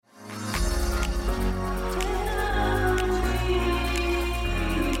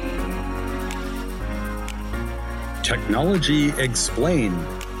Technology Explained.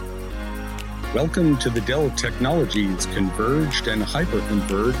 Welcome to the Dell Technologies Converged and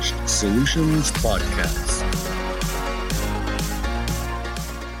Hyperconverged Solutions Podcast.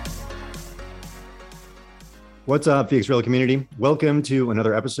 What's up, VxRail community? Welcome to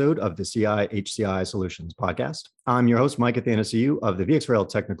another episode of the CI/HCI Solutions Podcast. I'm your host, Mike Athanasiou of the VxRail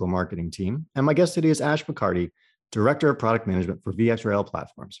Technical Marketing Team, and my guest today is Ash McCarty, Director of Product Management for VxRail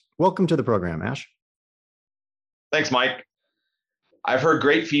Platforms. Welcome to the program, Ash. Thanks, Mike. I've heard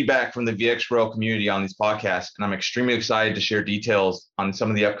great feedback from the VxRail community on these podcasts, and I'm extremely excited to share details on some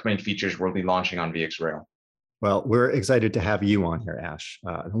of the upcoming features we'll be launching on VxRail. Well, we're excited to have you on here, Ash.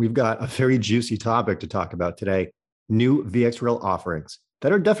 We've got a very juicy topic to talk about today, new VxRail offerings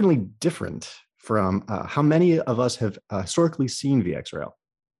that are definitely different from how many of us have historically seen VxRail.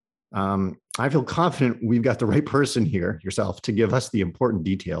 I feel confident we've got the right person here, yourself, to give us the important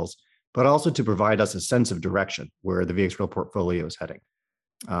details, but also to provide us a sense of direction where the VxRail portfolio is heading.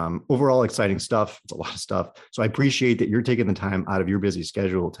 Overall, exciting stuff. It's a lot of stuff. So I appreciate that you're taking the time out of your busy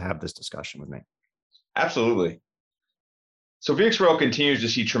schedule to have this discussion with me. Absolutely. So VxRail continues to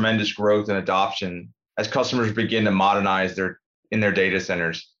see tremendous growth and adoption as customers begin to modernize their data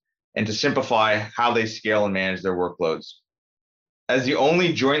centers and to simplify how they scale and manage their workloads. As the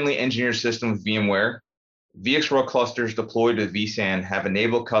only jointly engineered system with VMware, VxRail clusters deployed with vSAN have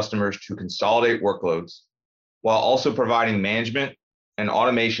enabled customers to consolidate workloads while also providing management and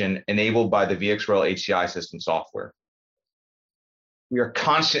automation enabled by the VxRail HCI system software. We are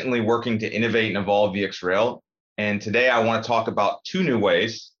constantly working to innovate and evolve VxRail, and today I want to talk about two new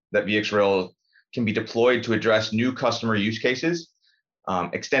ways that VxRail can be deployed to address new customer use cases,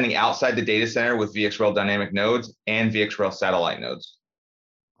 extending outside the data center with VxRail dynamic nodes and VxRail satellite nodes.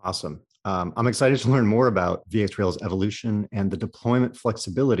 Awesome. I'm excited to learn more about VxRail's evolution and the deployment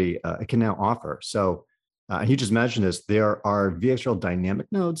flexibility it can now offer. So, and you just mentioned this, there are VxRail dynamic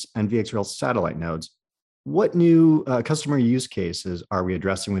nodes and VxRail satellite nodes. What new customer use cases are we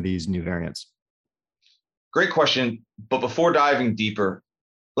addressing with these new variants? Great question. But before diving deeper,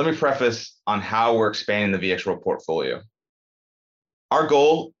 let me preface on how we're expanding the VxRail portfolio. Our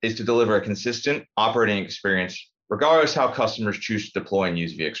goal is to deliver a consistent operating experience, regardless how customers choose to deploy and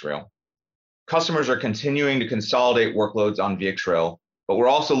use VxRail. Customers are continuing to consolidate workloads on VxRail, but we're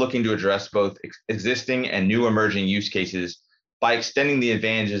also looking to address both existing and new emerging use cases by extending the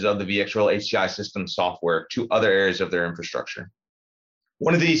advantages of the VxRail HCI system software to other areas of their infrastructure.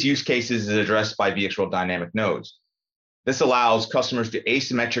 One of these use cases is addressed by VxRail dynamic nodes. This allows customers to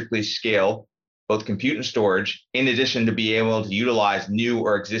asymmetrically scale both compute and storage, in addition to be able to utilize new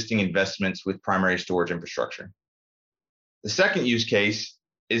or existing investments with primary storage infrastructure. The second use case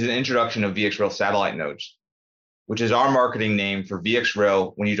is an introduction of VxRail satellite nodes, which is our marketing name for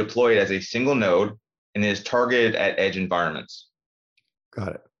VxRail when you deploy it as a single node and is targeted at edge environments.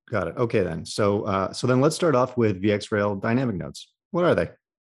 Got it. Okay, then. So then let's start off with VxRail dynamic nodes. What are they?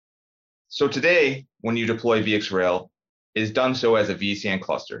 So today, when you deploy VxRail, it is done so as a vSAN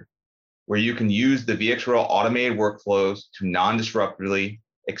cluster, where you can use the VxRail automated workflows to non-disruptively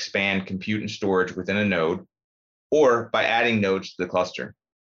expand compute and storage within a node, or by adding nodes to the cluster.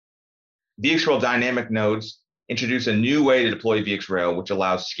 VxRail dynamic nodes introduce a new way to deploy VxRail, which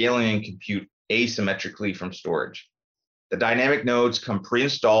allows scaling and compute asymmetrically from storage. The dynamic nodes come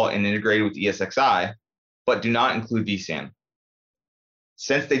pre-installed and integrated with ESXi, but do not include vSAN.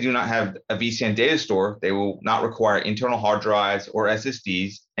 Since they do not have a vSAN data store, they will not require internal hard drives or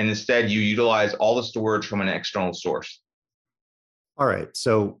SSDs, and instead you utilize all the storage from an external source. All right,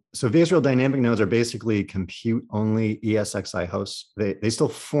 so VxRail dynamic nodes are basically compute-only ESXi hosts. They still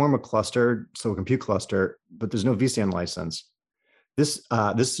form a cluster, so a compute cluster, but there's no vSAN license. This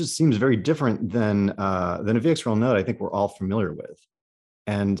just seems very different than a VxRail node I think we're all familiar with.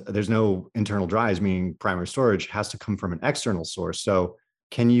 And there's no internal drives, meaning primary storage has to come from an external source. So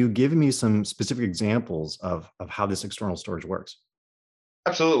can you give me some specific examples of how this external storage works?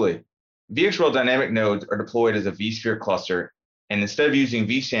 Absolutely. VxRail dynamic nodes are deployed as a vSphere cluster, and instead of using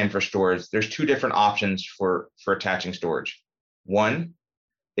vSAN for storage, there's two different options for attaching storage. One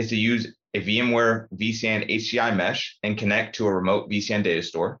is to use a VMware vSAN HCI mesh and connect to a remote vSAN data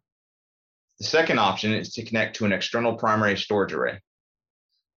store. The second option is to connect to an external primary storage array.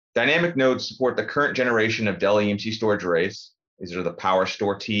 Dynamic nodes support the current generation of Dell EMC storage arrays. These are the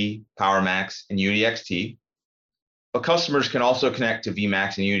PowerStore T, PowerMax, and Unity XT. But customers can also connect to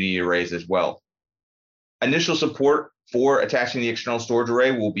VMax and Unity arrays as well. Initial support for attaching the external storage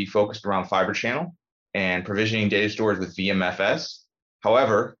array will be focused around Fiber Channel and provisioning data storage with VMFS.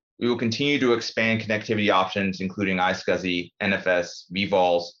 However, we will continue to expand connectivity options, including iSCSI, NFS,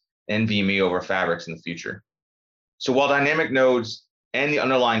 vVols, and NVMe over fabrics in the future. So while dynamic nodes and the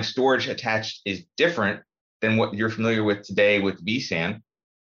underlying storage attached is different than what you're familiar with today with vSAN,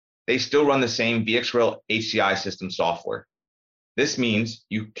 they still run the same VxRail HCI system software. This means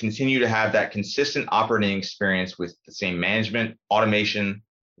you continue to have that consistent operating experience with the same management, automation,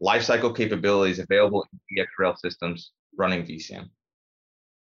 lifecycle capabilities available in VxRail systems running vSAN.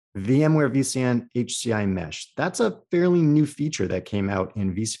 VMware vSAN HCI Mesh. That's a fairly new feature that came out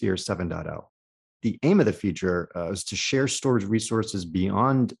in vSphere 7.0. The aim of the feature is to share storage resources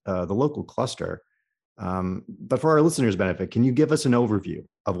beyond the local cluster. But for our listeners' benefit, can you give us an overview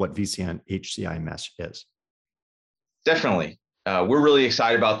of what vSAN HCI Mesh is? Definitely. We're really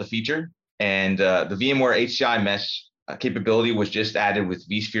excited about the feature, and the VMware HCI Mesh capability was just added with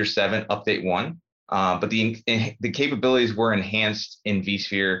vSphere 7 Update 1, but the capabilities were enhanced in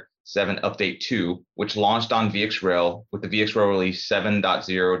vSphere 7 Update 2, which launched on VxRail with the VxRail release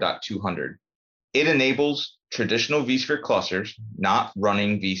 7.0.200. It enables traditional vSphere clusters not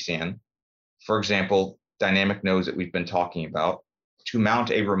running vSAN, for example, dynamic nodes that we've been talking about, to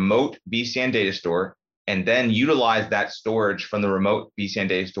mount a remote vSAN data store and then utilize that storage from the remote vSAN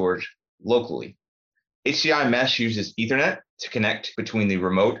data storage locally. HCI Mesh uses Ethernet to connect between the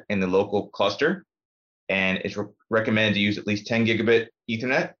remote and the local cluster, and it's recommended to use at least 10 gigabit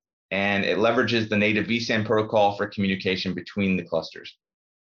Ethernet, and it leverages the native vSAN protocol for communication between the clusters.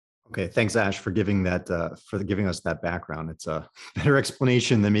 Okay, thanks, Ash, for giving us that background. It's a better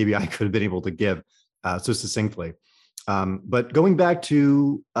explanation than maybe I could have been able to give so succinctly. But going back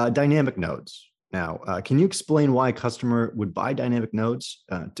to dynamic nodes now, can you explain why a customer would buy dynamic nodes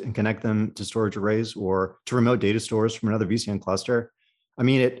and connect them to storage arrays or to remote data stores from another vSAN cluster? I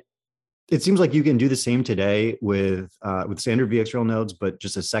mean, it seems like you can do the same today with standard VxRail nodes, but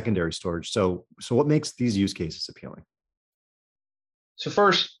just as secondary storage. So what makes these use cases appealing? So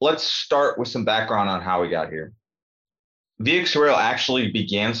first, let's start with some background on how we got here. VxRail actually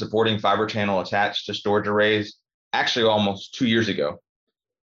began supporting fiber channel attached to storage arrays actually almost 2 years ago.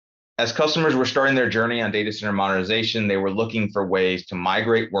 As customers were starting their journey on data center modernization, they were looking for ways to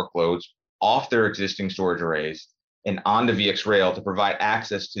migrate workloads off their existing storage arrays and onto VxRail to provide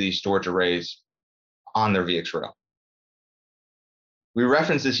access to these storage arrays on their VxRail. We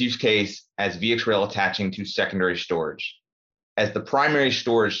reference this use case as VxRail attaching to secondary storage, as the primary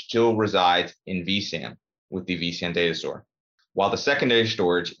storage still resides in vSAN with the vSAN data store, while the secondary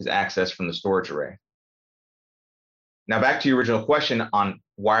storage is accessed from the storage array. Now back to your original question on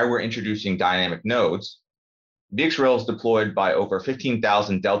why we're introducing dynamic nodes. VxRail is deployed by over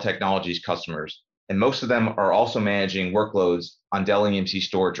 15,000 Dell Technologies customers, and most of them are also managing workloads on Dell EMC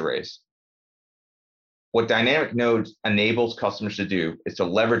storage arrays. What dynamic nodes enables customers to do is to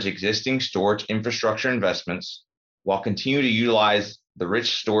leverage existing storage infrastructure investments while continue to utilize the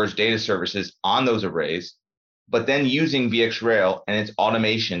rich storage data services on those arrays, but then using VxRail and its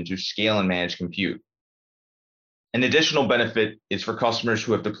automation to scale and manage compute. An additional benefit is for customers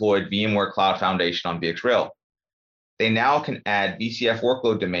who have deployed VMware Cloud Foundation on VxRail. They now can add VCF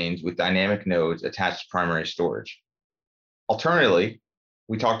workload domains with dynamic nodes attached to primary storage. Alternatively,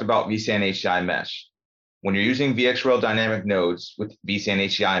 we talked about vSAN HCI Mesh. When you're using VxRail dynamic nodes with vSAN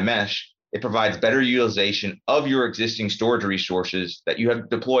HCI Mesh, it provides better utilization of your existing storage resources that you have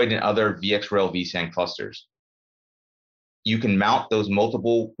deployed in other VxRail vSAN clusters. You can mount those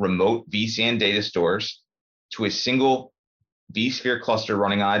multiple remote vSAN data stores to a single vSphere cluster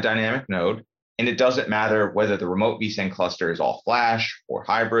running on a dynamic node, and it doesn't matter whether the remote vSAN cluster is all flash or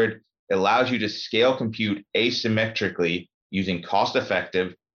hybrid. It allows you to scale compute asymmetrically using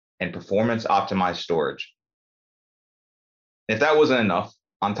cost-effective and performance-optimized storage. If that wasn't enough,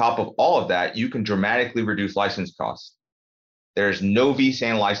 on top of all of that, you can dramatically reduce license costs. There is no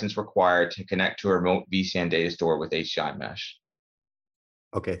vSAN license required to connect to a remote vSAN data store with HCI Mesh.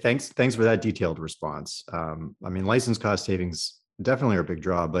 Okay, thanks for that detailed response. I mean, license cost savings definitely are a big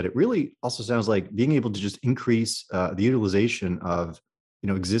draw, but it really also sounds like being able to just increase the utilization of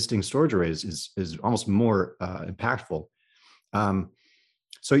existing storage arrays is almost more impactful.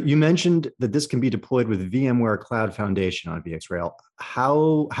 So you mentioned that this can be deployed with VMware Cloud Foundation on VxRail.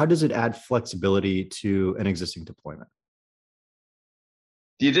 How does it add flexibility to an existing deployment?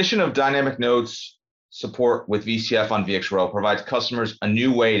 The addition of dynamic nodes support with VCF on VxRail provides customers a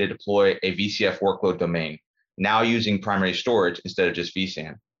new way to deploy a VCF workload domain, now using primary storage instead of just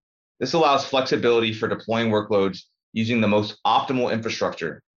vSAN. This allows flexibility for deploying workloads using the most optimal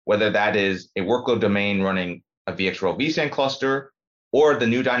infrastructure, whether that is a workload domain running a VxRail vSAN cluster or the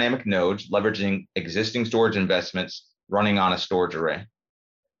new dynamic nodes leveraging existing storage investments running on a storage array.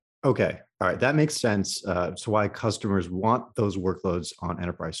 Okay, all right, that makes sense. So why customers want those workloads on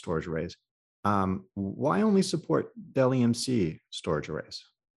enterprise storage arrays. Why only support Dell EMC storage arrays?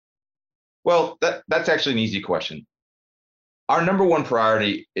 Well, that's actually an easy question. Our number one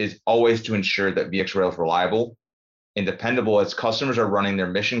priority is always to ensure that VxRail is reliable and dependable as customers are running their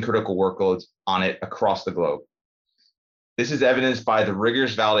mission critical workloads on it across the globe. This is evidenced by the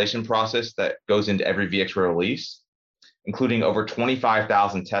rigorous validation process that goes into every VxRail release, including over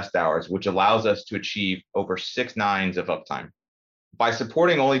 25,000 test hours, which allows us to achieve over 6 nines of uptime. By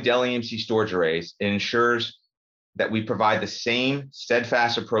supporting only Dell EMC storage arrays, it ensures that we provide the same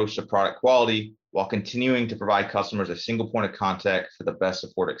steadfast approach to product quality while continuing to provide customers a single point of contact for the best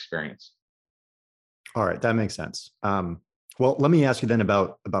support experience. All right, that makes sense. Well, let me ask you then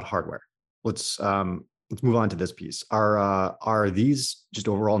about hardware. Let's move on to this piece. Are these just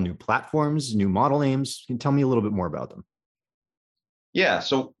overall new platforms, new model names? Can you tell me a little bit more about them? Yeah,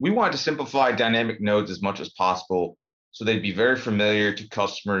 so we wanted to simplify dynamic nodes as much as possible so they'd be very familiar to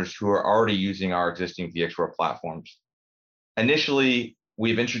customers who are already using our existing VxRail platforms. Initially,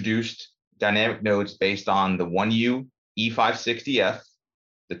 we've introduced dynamic nodes based on the 1U E560F,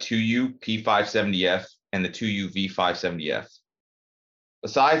 the 2U P570F, and the 2U V570F.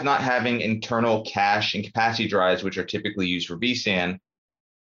 Besides not having internal cache and capacity drives, which are typically used for vSAN,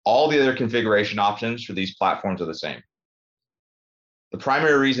 all the other configuration options for these platforms are the same. The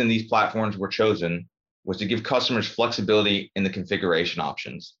primary reason these platforms were chosen was to give customers flexibility in the configuration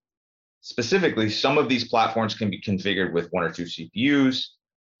options. Specifically, some of these platforms can be configured with 1 or 2 CPUs,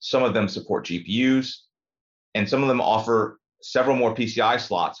 some of them support GPUs, and some of them offer several more PCI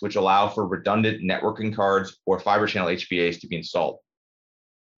slots, which allow for redundant networking cards or fiber channel HBAs to be installed.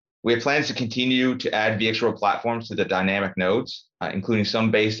 We have plans to continue to add VxRail platforms to the dynamic nodes, including some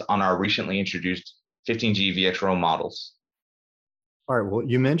based on our recently introduced 15G VxRail models. All right. Well,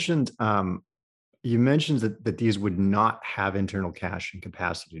 you mentioned that these would not have internal cache and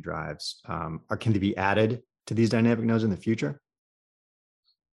capacity drives. Can they be added to these dynamic nodes in the future?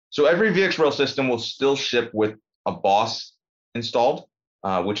 So every VxRail system will still ship with a BOSS installed,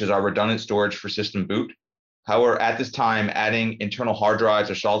 which is our redundant storage for system boot. However, at this time, adding internal hard drives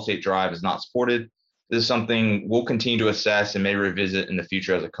or solid-state drive is not supported. This is something we'll continue to assess and may revisit in the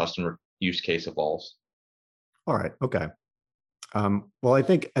future as a customer use case evolves. All right. Okay. Well, I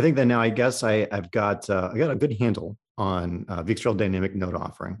think that now I guess I've got a good handle on VxRail dynamic node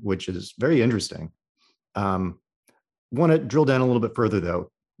offering, which is very interesting. Want to drill down a little bit further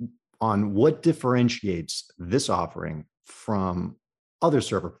though on what differentiates this offering from other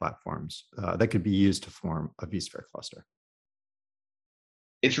server platforms that could be used to form a vSphere cluster.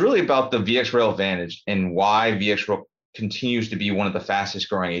 It's really about the VxRail advantage and why VxRail continues to be one of the fastest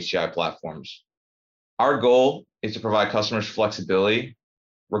growing HCI platforms. Our goal is to provide customers flexibility,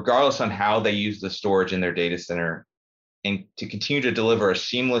 regardless on how they use the storage in their data center, and to continue to deliver a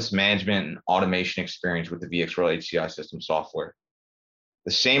seamless management and automation experience with the VxRail HCI system software.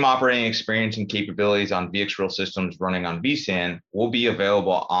 The same operating experience and capabilities on VxRail systems running on vSAN will be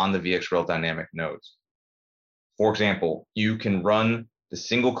available on the VxRail dynamic nodes. For example, you can run the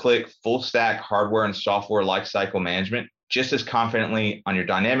single-click, full-stack hardware and software lifecycle management just as confidently on your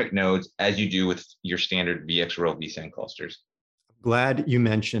dynamic nodes as you do with your standard VxRail vSAN clusters. Glad you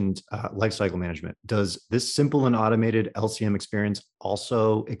mentioned lifecycle management. Does this simple and automated LCM experience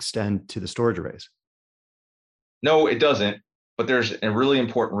also extend to the storage arrays? No, it doesn't, but there's a really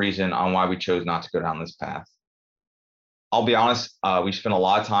important reason on why we chose not to go down this path. I'll be honest, we spent a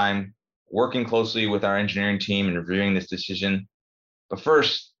lot of time working closely with our engineering team and reviewing this decision. But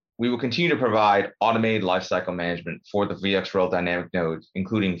first, we will continue to provide automated lifecycle management for the VxRail dynamic nodes,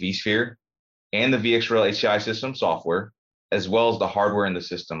 including vSphere and the VxRail HCI system software, as well as the hardware in the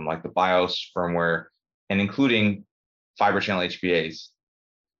system, like the BIOS firmware, and including fiber channel HBAs.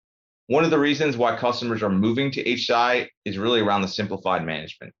 One of the reasons why customers are moving to HCI is really around the simplified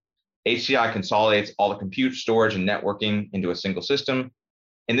management. HCI consolidates all the compute, storage, and networking into a single system.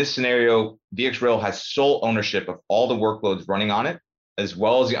 In this scenario, VxRail has sole ownership of all the workloads running on it, as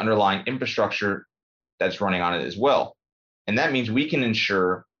well as the underlying infrastructure that's running on it as well. And that means we can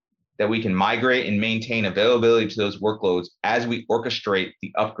ensure that we can migrate and maintain availability to those workloads as we orchestrate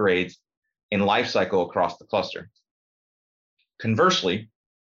the upgrades and lifecycle across the cluster. Conversely,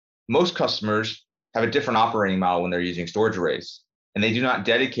 most customers have a different operating model when they're using storage arrays, and they do not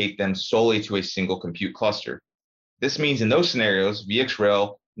dedicate them solely to a single compute cluster. This means in those scenarios,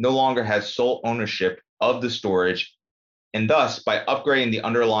 VxRail no longer has sole ownership of the storage, and thus, by upgrading the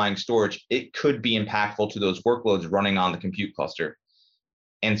underlying storage, it could be impactful to those workloads running on the compute cluster.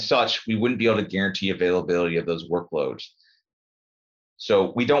 And such, we wouldn't be able to guarantee availability of those workloads.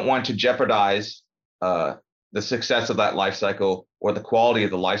 So we don't want to jeopardize the success of that lifecycle or the quality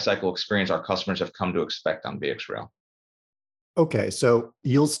of the lifecycle experience our customers have come to expect on VxRail. Okay, so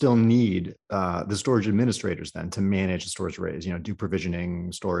you'll still need the storage administrators then to manage the storage arrays, do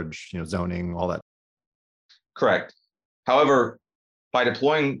provisioning, storage, zoning, all that. Correct. However, by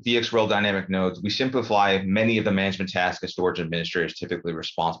deploying VxRail dynamic nodes, we simplify many of the management tasks a storage administrator is typically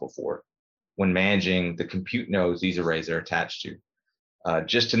responsible for when managing the compute nodes these arrays are attached to.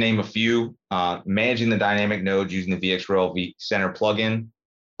 Just to name a few, managing the dynamic nodes using the VxRail vCenter plugin,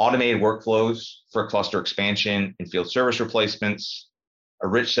 automated workflows for cluster expansion and field service replacements, a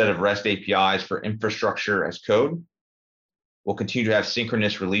rich set of REST APIs for infrastructure as code. We'll continue to have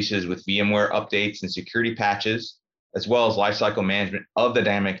synchronous releases with VMware updates and security patches, as well as lifecycle management of the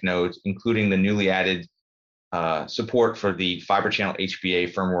dynamic nodes, including the newly added support for the Fiber Channel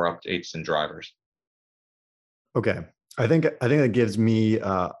HBA firmware updates and drivers. Okay, I think that gives me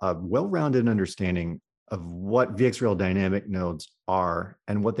a well-rounded understanding of what VxRail dynamic nodes are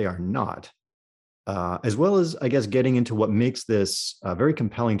and what they are not, as well as, I guess, getting into what makes this very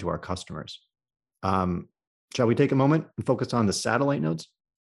compelling to our customers. Shall we take a moment and focus on the satellite nodes?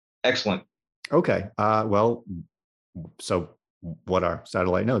 Excellent. Okay. So what are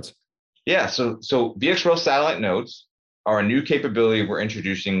satellite nodes? Yeah, so VxRail satellite nodes are a new capability we're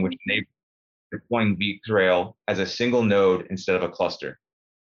introducing, which enables deploying VxRail as a single node instead of a cluster.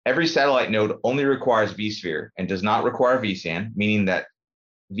 Every satellite node only requires vSphere and does not require vSAN, meaning that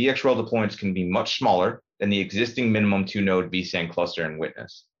VxRail deployments can be much smaller than the existing minimum 2-node vSAN cluster in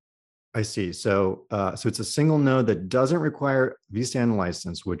Witness. I see. So it's a single node that doesn't require vSAN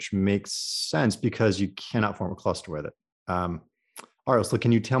license, which makes sense because you cannot form a cluster with it. All right, so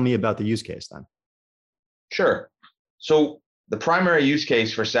can you tell me about the use case then? Sure. So the primary use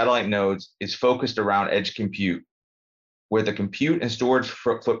case for satellite nodes is focused around edge compute, where the compute and storage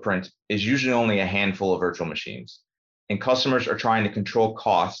footprint is usually only a handful of virtual machines, and customers are trying to control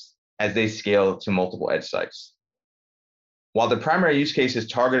costs as they scale to multiple edge sites. While the primary use case is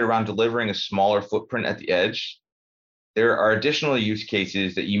targeted around delivering a smaller footprint at the edge, there are additional use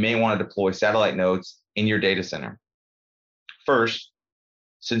cases that you may want to deploy satellite nodes in your data center. First,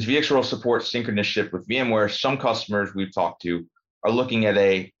 since VxRail supports synchronous ship with VMware, some customers we've talked to are looking at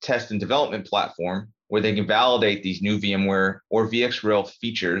a test and development platform where they can validate these new VMware or VxRail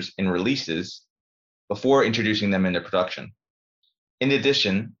features in releases before introducing them into production. In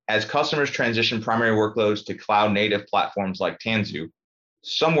addition, as customers transition primary workloads to cloud-native platforms like Tanzu,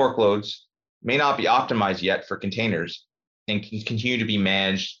 some workloads may not be optimized yet for containers and can continue to be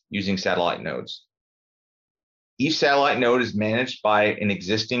managed using satellite nodes. Each satellite node is managed by an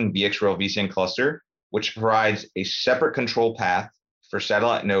existing VxRail vSAN cluster, which provides a separate control path for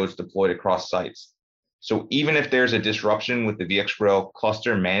satellite nodes deployed across sites. So even if there's a disruption with the VxRail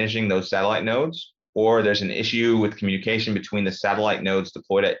cluster managing those satellite nodes, or there's an issue with communication between the satellite nodes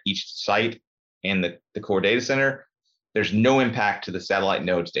deployed at each site and the core data center, there's no impact to the satellite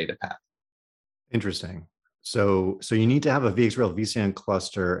node's data path. Interesting. So you need to have a VxRail vSAN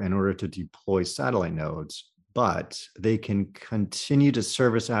cluster in order to deploy satellite nodes, but they can continue to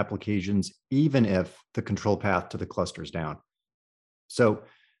service applications even if the control path to the cluster is down. So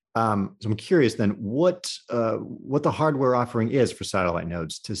I'm curious then what the hardware offering is for satellite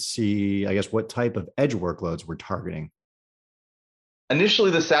nodes to see, I guess, what type of edge workloads we're targeting.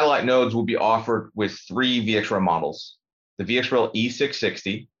 Initially, the satellite nodes will be offered with 3 VxRail models: the VxRail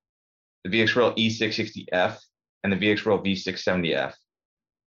E660, the VxRail E660F, and the VxRail V670F.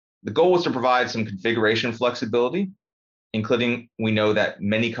 The goal was to provide some configuration flexibility, including we know that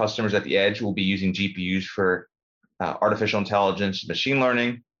many customers at the edge will be using GPUs for artificial intelligence, machine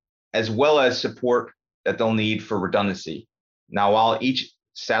learning, as well as support that they'll need for redundancy. Now, while each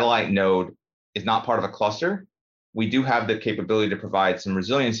satellite node is not part of a cluster, we do have the capability to provide some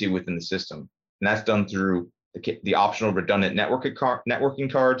resiliency within the system. And that's done through the optional redundant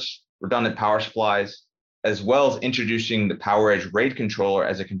networking cards, redundant power supplies, as well as introducing the PowerEdge RAID controller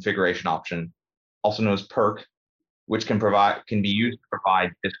as a configuration option, also known as PERC, which can be used to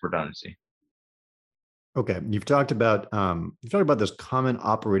provide disk redundancy. Okay, you've talked about this common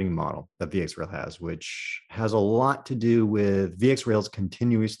operating model that VxRail has, which has a lot to do with VxRail's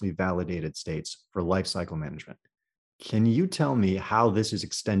continuously validated states for lifecycle management. Can you tell me how this is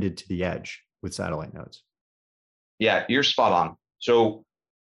extended to the edge with satellite nodes? Yeah, you're spot on. So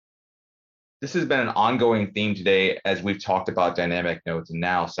this has been an ongoing theme today as we've talked about dynamic nodes and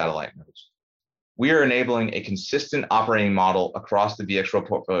now satellite nodes. We are enabling a consistent operating model across the VxRail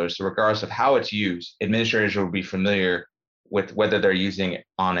portfolio, so regardless of how it's used, administrators will be familiar with whether they're using it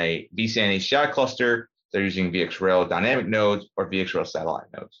on a vSAN HCI cluster, they're using VxRail dynamic nodes, or VxRail satellite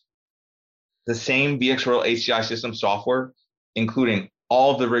nodes. The same VxRail HCI system software including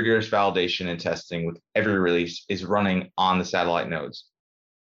all of the rigorous validation and testing with every release, is running on the satellite nodes.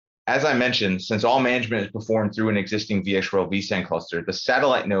 As I mentioned, since all management is performed through an existing VxRail vSAN cluster, the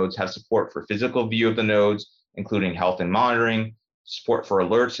satellite nodes have support for physical view of the nodes, including health and monitoring, support for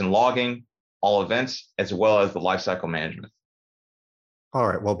alerts and logging, all events, as well as the lifecycle management. All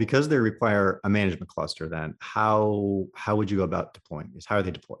right. Well, because they require a management cluster, then how would you go about deploying these? How are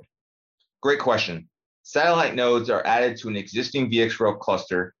they deployed? Great question. Satellite nodes are added to an existing VxRail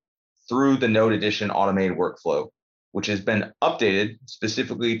cluster through the Node Edition automated workflow, which has been updated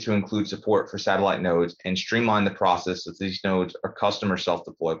specifically to include support for satellite nodes and streamline the process so these nodes are customer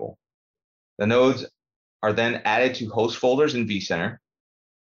self-deployable. The nodes are then added to host folders in vCenter.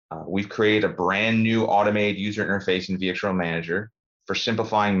 We've created a brand new automated user interface in VxRail Manager for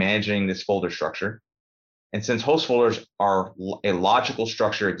simplifying managing this folder structure. And since host folders are a logical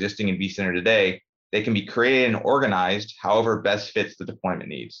structure existing in vCenter today, they can be created and organized however best fits the deployment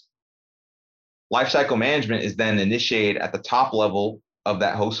needs. Lifecycle management is then initiated at the top level of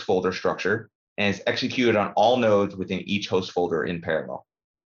that host folder structure and is executed on all nodes within each host folder in parallel.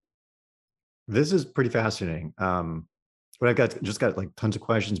 This is pretty fascinating. But I've just got like tons of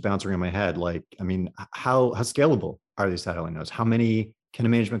questions bouncing around my head. Like, I mean, how scalable are these satellite nodes? How many can a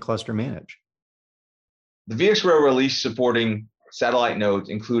management cluster manage? The VxRail release supporting satellite nodes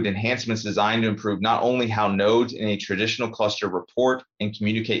include enhancements designed to improve not only how nodes in a traditional cluster report and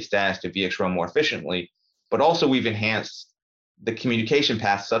communicate status to VxRail more efficiently, but also we've enhanced the communication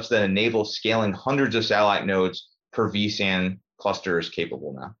path such that enables scaling hundreds of satellite nodes per vSAN cluster is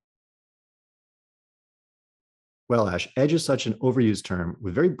capable now. Well, Ash, edge is such an overused term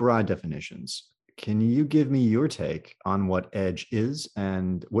with very broad definitions. Can you give me your take on what edge is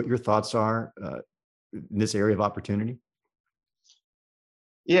and what your thoughts are in this area of opportunity?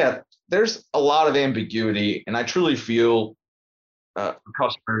 Yeah, there's a lot of ambiguity, and I truly feel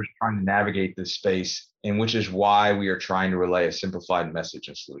customers trying to navigate this space, and which is why we are trying to relay a simplified message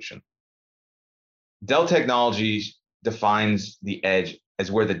and solution. Dell Technologies defines the edge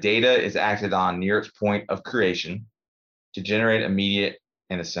as where the data is acted on near its point of creation to generate immediate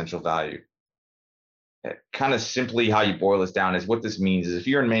and essential value. Kind of simply how you boil this down is what this means is if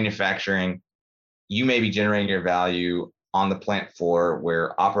you're in manufacturing, you may be generating your value on the plant floor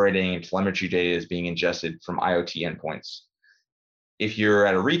where operating and telemetry data is being ingested from IoT endpoints. If you're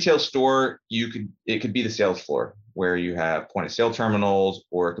at a retail store, it could be the sales floor where you have point of sale terminals,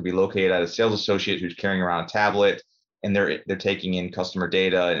 or it could be located at a sales associate who's carrying around a tablet and they're taking in customer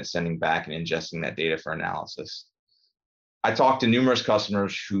data and sending back and ingesting that data for analysis. I talked to numerous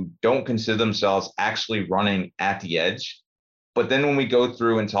customers who don't consider themselves actually running at the edge, but then when we go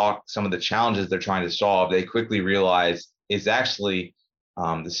through and talk some of the challenges they're trying to solve, they quickly realize it's actually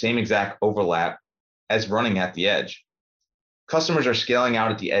the same exact overlap as running at the edge. Customers are scaling out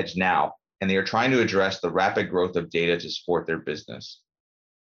at the edge now, and they are trying to address the rapid growth of data to support their business.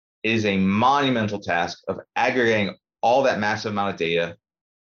 It is a monumental task of aggregating all that massive amount of data,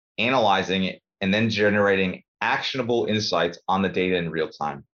 analyzing it, and then generating actionable insights on the data in real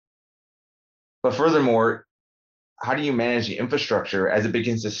time. But furthermore, how do you manage the infrastructure as it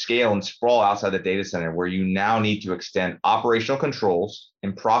begins to scale and sprawl outside the data center, where you now need to extend operational controls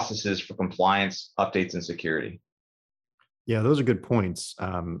and processes for compliance, updates, and security? Yeah, those are good points.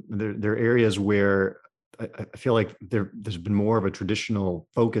 There are areas where I feel like there's been more of a traditional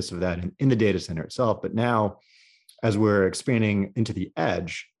focus of that in the data center itself. But now, as we're expanding into the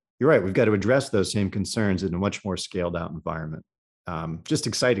edge, you're right, we've got to address those same concerns in a much more scaled out environment. Just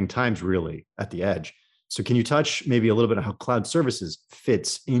exciting times really at the edge. So can you touch maybe a little bit on how cloud services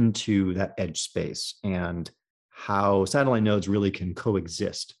fits into that edge space and how satellite nodes really can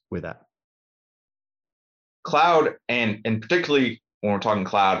coexist with that? Cloud, and particularly when we're talking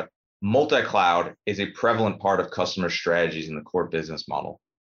cloud, multi-cloud is a prevalent part of customer strategies in the core business model.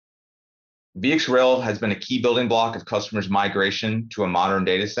 VxRail has been a key building block of customers' migration to a modern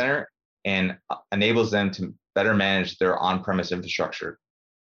data center and enables them to better manage their on-premise infrastructure,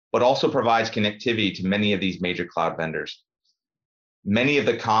 but also provides connectivity to many of these major cloud vendors. Many of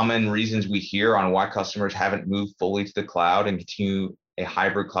the common reasons we hear on why customers haven't moved fully to the cloud and continue a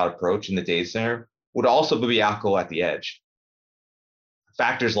hybrid cloud approach in the data center would also be applicable at the edge.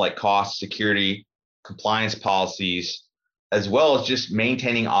 Factors like cost, security, compliance policies, as well as just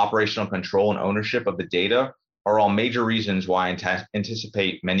maintaining operational control and ownership of the data are all major reasons why I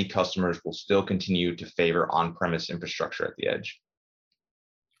anticipate many customers will still continue to favor on-premise infrastructure at the edge.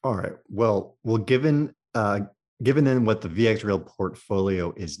 All right. Well, given then what the VxRail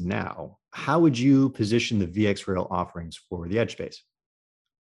portfolio is now, how would you position the VxRail offerings for the edge space?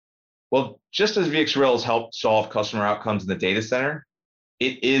 Well, just as VxRail has helped solve customer outcomes in the data center,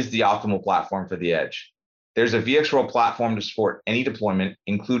 it is the optimal platform for the edge. There's a VxRail platform to support any deployment,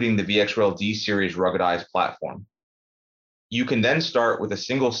 including the VxRail D-Series ruggedized platform. You can then start with a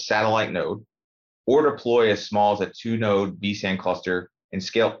single satellite node or deploy as small as a 2-node vSAN cluster and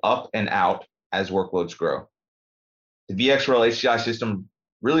scale up and out as workloads grow. The VxRail HCI system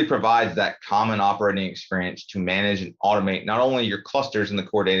really provides that common operating experience to manage and automate not only your clusters in the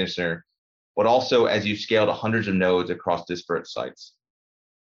core data center, but also as you scale to hundreds of nodes across disparate sites.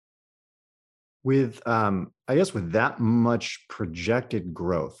 With, I guess, with that much projected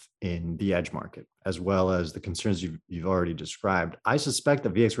growth in the edge market, as well as the concerns you've already described, I suspect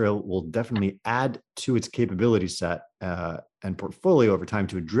that VxRail will definitely add to its capability set and portfolio over time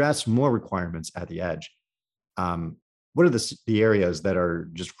to address more requirements at the edge. What are the areas that are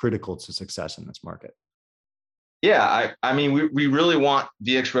just critical to success in this market? Yeah, I mean, we really want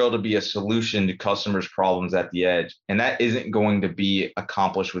VxRail to be a solution to customers' problems at the edge, and that isn't going to be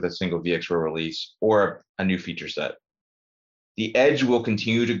accomplished with a single VxRail release or a new feature set. The edge will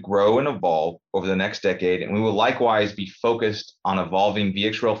continue to grow and evolve over the next decade, and we will likewise be focused on evolving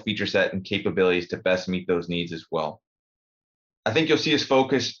VxRail feature set and capabilities to best meet those needs as well. I think you'll see us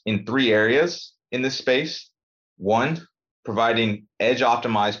focus in 3 areas in this space. 1, providing edge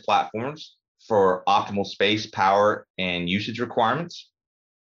optimized platforms for optimal space, power, and usage requirements.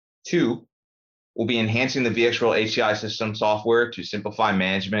 2, we'll be enhancing the VxRail HCI system software to simplify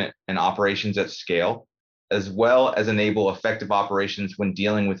management and operations at scale, as well as enable effective operations when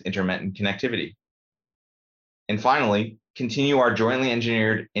dealing with intermittent connectivity. And finally, continue our jointly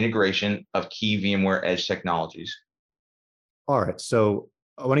engineered integration of key VMware Edge technologies. All right, so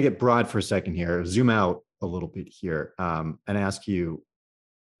I want to get broad for a second here, zoom out a little bit here, and ask you,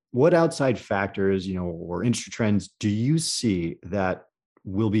 what outside factors, or industry trends do you see that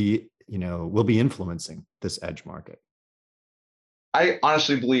will be influencing this edge market? I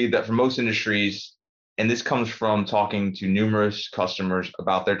honestly believe that for most industries, and this comes from talking to numerous customers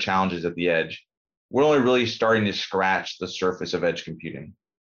about their challenges at the edge, we're only really starting to scratch the surface of edge computing.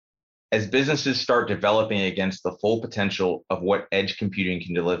 As businesses start developing against the full potential of what edge computing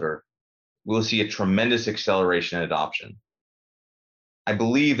can deliver, we'll see a tremendous acceleration in adoption. I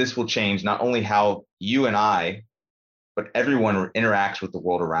believe this will change not only how you and I, but everyone interacts with the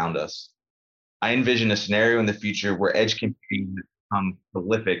world around us. I envision a scenario in the future where edge computing becomes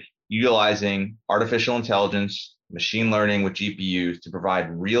prolific, utilizing artificial intelligence, machine learning with GPUs to provide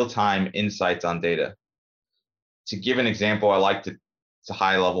real-time insights on data. To give an example, I like to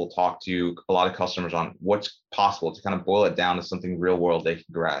high level talk to a lot of customers on what's possible, to kind of boil it down to something real world they can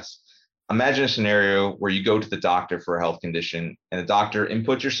grasp. Imagine a scenario where you go to the doctor for a health condition and the doctor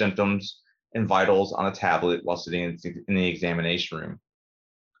inputs your symptoms and vitals on a tablet while sitting in the examination room.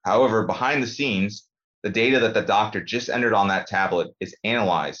 However, behind the scenes, the data that the doctor just entered on that tablet is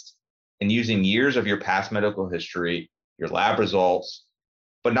analyzed, and using years of your past medical history, your lab results,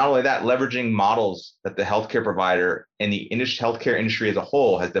 but not only that, leveraging models that the healthcare provider and the healthcare industry as a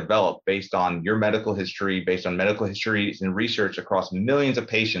whole has developed based on your medical history, based on medical histories and research across millions of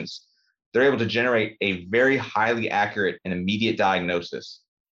patients, they're able to generate a very highly accurate and immediate diagnosis.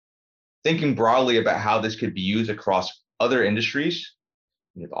 Thinking broadly about how this could be used across other industries,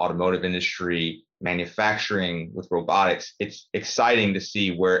 the automotive industry, manufacturing, with robotics, it's exciting to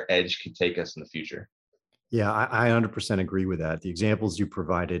see where edge could take us in the future. Yeah, I 100% agree with that. The examples you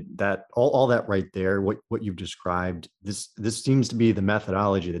provided, that all that right there, what you've described, this seems to be the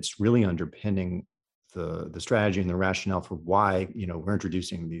methodology that's really underpinning the strategy and the rationale for why we're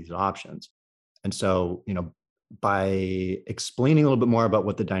introducing these options. And so by explaining a little bit more about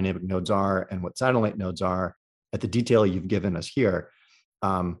what the dynamic nodes are and what satellite nodes are, at the detail you've given us here,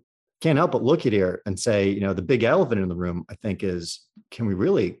 can't help but look at here and say, the big elephant in the room, I think, is, can we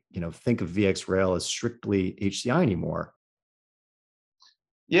really, think of VxRail as strictly HCI anymore?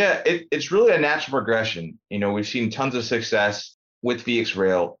 Yeah, it's really a natural progression. We've seen tons of success with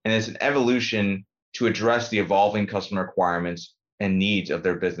VxRail, and it's an evolution to address the evolving customer requirements and needs of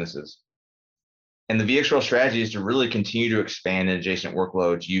their businesses. And the VxRail strategy is to really continue to expand in adjacent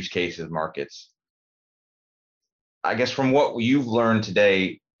workloads, use cases, markets. I guess from what you've learned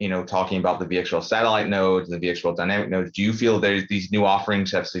today, talking about the VxRail satellite nodes and the VxRail dynamic nodes, do you feel that these new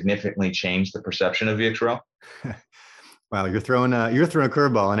offerings have significantly changed the perception of VxRail? Wow, you're throwing a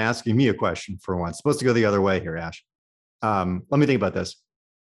curveball and asking me a question for once. It's supposed to go the other way here, Ash. Let me think about this.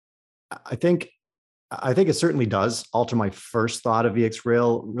 I think it certainly does alter my first thought of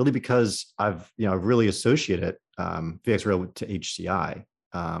VxRail, really because I've really associated VxRail to HCI.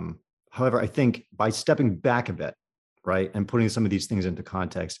 However, I think by stepping back a bit right? And putting some of these things into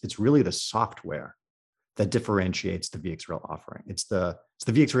context, it's really the software that differentiates the VxRail offering. It's the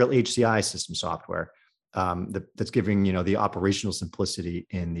VxRail HCI system software that's giving the operational simplicity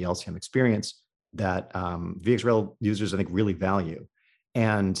in the LCM experience that VxRail users, I think, really value.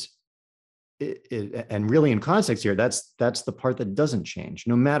 And and really in context here, that's the part that doesn't change,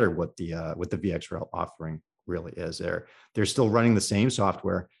 no matter what the VxRail offering really is. They're still running the same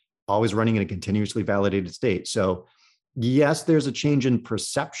software, always running in a continuously validated state. So yes, there's a change in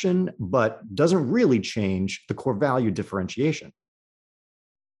perception, but doesn't really change the core value differentiation.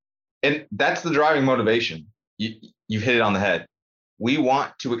 And that's the driving motivation. You've hit it on the head. We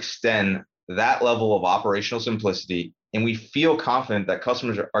want to extend that level of operational simplicity, and we feel confident that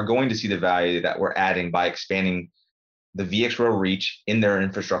customers are going to see the value that we're adding by expanding the VxRail reach in their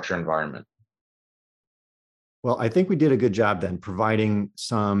infrastructure environment. Well, I think we did a good job then providing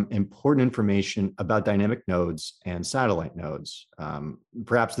some important information about dynamic nodes and satellite nodes.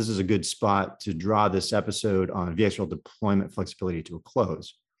 Perhaps this is a good spot to draw this episode on VxRail deployment flexibility to a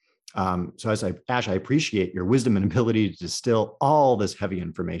close. So Ash, I appreciate your wisdom and ability to distill all this heavy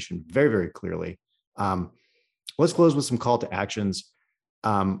information very, very clearly. Let's close with some call to actions.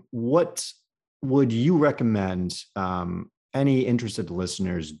 What would you recommend any interested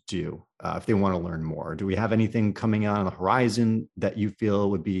listeners do if they want to learn more? Do we have anything coming on the horizon that you feel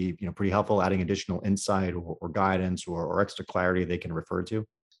would be pretty helpful, adding additional insight or guidance or extra clarity they can refer to?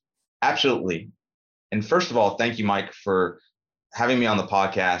 Absolutely. And first of all, thank you, Mike, for having me on the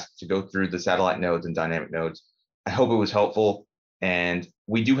podcast to go through the satellite nodes and dynamic nodes. I hope it was helpful. And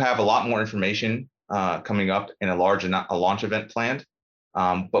we do have a lot more information coming up in a launch event planned.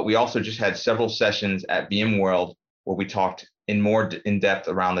 But we also just had several sessions at VMworld where we talked in depth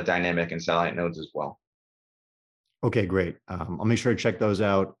around the dynamic and satellite nodes as well. Okay, great. I'll make sure to check those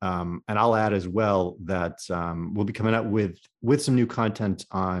out. And I'll add as well that we'll be coming out with some new content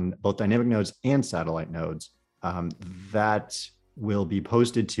on both dynamic nodes and satellite nodes that will be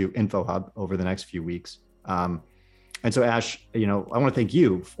posted to InfoHub over the next few weeks. And so, Ash, I want to thank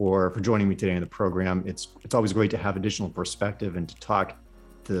you for joining me today in the program. It's always great to have additional perspective and to talk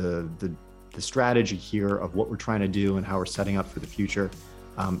the strategy here of what we're trying to do and how we're setting up for the future.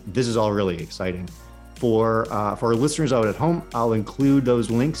 This is all really exciting. For our listeners out at home, I'll include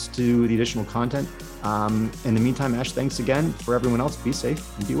those links to the additional content. In the meantime, Ash, thanks again. For everyone else, be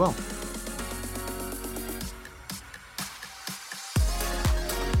safe and be well.